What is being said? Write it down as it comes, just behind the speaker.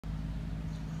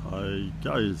Hi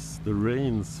guys, the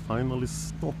rain's finally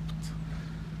stopped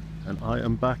and I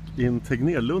am back in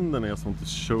Tegnerlunden. I just want to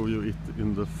show you it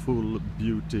in the full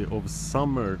beauty of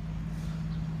summer.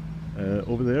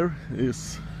 Over there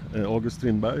is August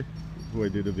Strindberg, who I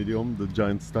did a video on, the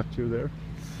giant statue there.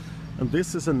 And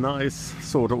this is a nice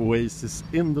sort of oasis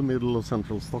in the middle of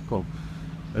central Stockholm.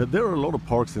 There are a lot of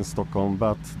parks in Stockholm,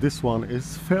 but this one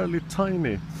is fairly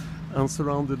tiny and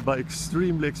surrounded by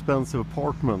extremely expensive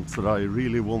apartments that I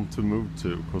really want to move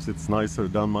to because it's nicer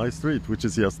than my street, which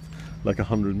is just like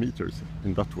 100 meters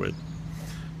in that way.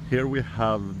 Here we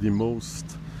have the most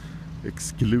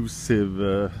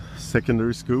exclusive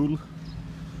secondary school,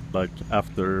 like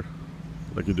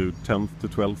you do 10th to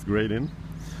 12th grade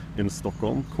in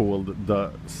Stockholm, called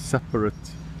the Separate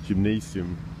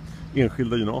Gymnasium,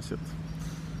 Enskilda Gymnasiet.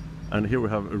 And here we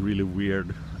have a really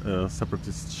weird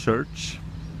separatist church,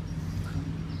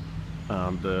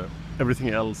 and everything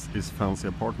else is fancy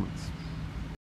apartments.